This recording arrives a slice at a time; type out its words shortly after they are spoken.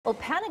Well,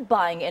 panic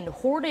buying and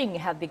hoarding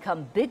have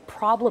become big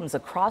problems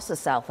across the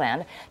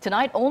Southland.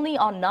 Tonight, only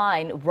on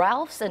 9,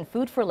 Ralph's and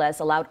Food for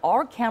Less allowed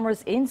our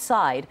cameras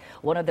inside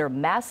one of their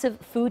massive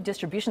food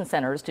distribution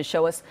centers to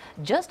show us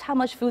just how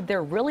much food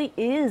there really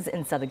is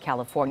in Southern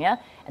California.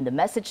 And the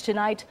message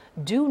tonight,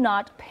 do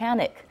not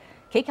panic.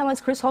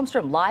 KCAL9's Chris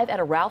Holmstrom live at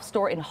a Ralph's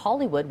store in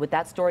Hollywood with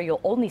that story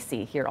you'll only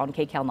see here on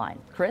KCAL9.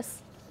 Chris?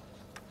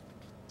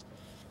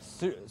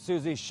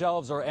 Susie,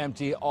 shelves are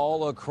empty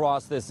all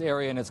across this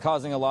area, and it's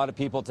causing a lot of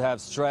people to have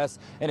stress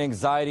and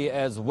anxiety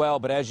as well.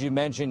 But as you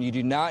mentioned, you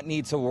do not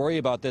need to worry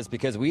about this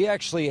because we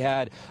actually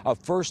had a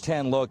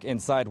first-hand look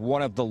inside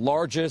one of the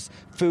largest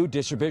food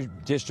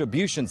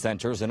distribution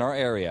centers in our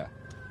area.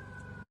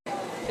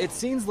 It's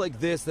scenes like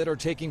this that are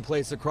taking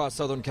place across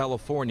Southern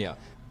California.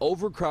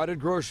 Overcrowded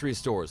grocery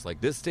stores like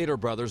this Stater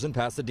Brothers in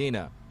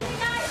Pasadena.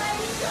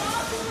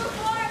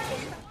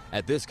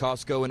 At this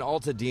Costco in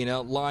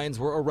Altadena, lines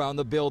were around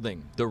the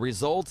building. The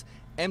result?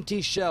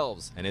 Empty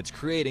shelves, and it's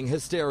creating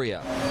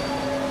hysteria.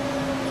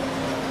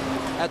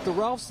 At the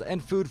Ralph's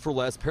and Food for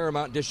Less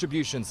Paramount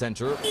Distribution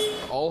Center,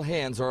 all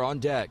hands are on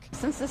deck.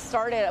 Since this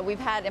started, we've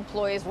had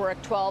employees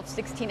work 12,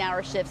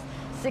 16-hour shifts,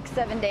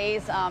 6-7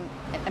 days,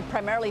 and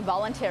primarily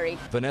voluntary.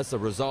 Vanessa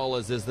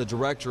Rosales is the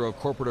director of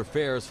corporate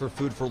affairs for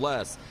Food for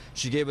Less.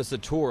 She gave us a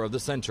tour of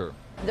the center.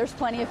 There's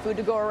plenty of food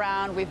to go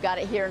around. We've got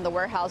it here in the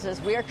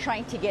warehouses. We are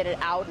trying to get it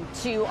out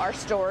to our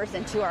stores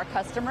and to our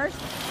customers.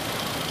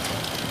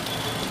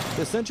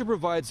 The center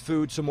provides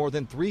food to more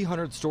than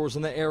 300 stores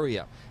in the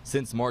area.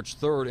 Since March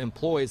 3rd,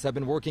 employees have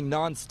been working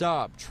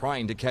nonstop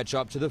trying to catch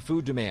up to the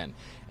food demand.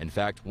 In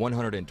fact,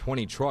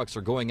 120 trucks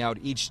are going out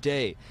each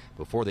day.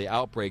 Before the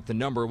outbreak, the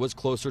number was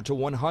closer to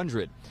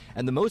 100.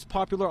 And the most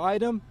popular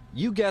item?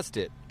 You guessed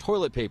it,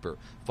 toilet paper,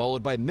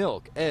 followed by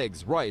milk,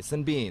 eggs, rice,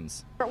 and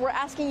beans. We're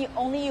asking you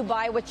only you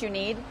buy what you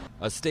need.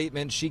 A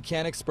statement she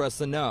can't express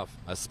enough,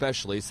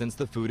 especially since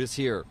the food is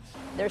here.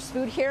 There's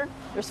food here.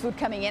 There's food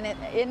coming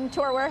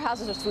into our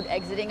warehouses. There's food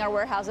exiting our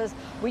warehouses.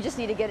 We just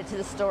need to get it to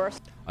the stores.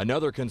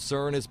 Another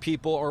concern is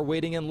people are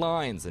waiting in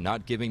lines and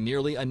not giving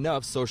nearly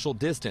enough social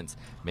distance,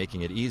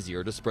 making it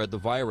easier to spread the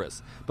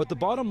virus. But the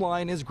bottom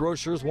line is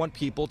grocers want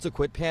people to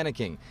quit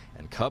panicking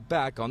and cut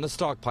back on the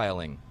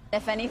stockpiling.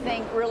 If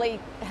anything,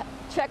 really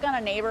check on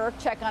a neighbor,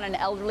 check on an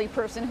elderly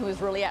person who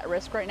is really at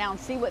risk right now and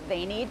see what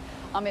they need.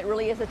 It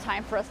really is a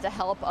time for us to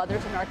help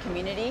others in our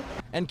community.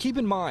 And keep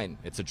in mind,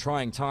 it's a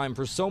trying time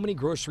for so many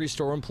grocery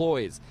store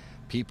employees,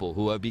 people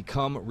who have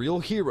become real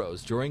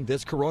heroes during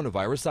this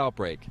coronavirus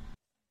outbreak.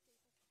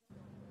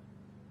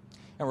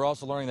 And we're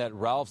also learning that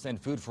Ralph's and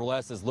Food for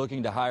Less is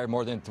looking to hire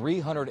more than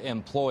 300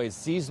 employees,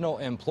 seasonal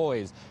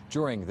employees,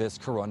 during this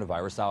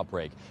coronavirus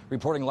outbreak.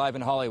 Reporting live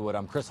in Hollywood,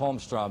 I'm Chris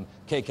Holmstrom,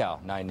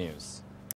 KCAL9 News.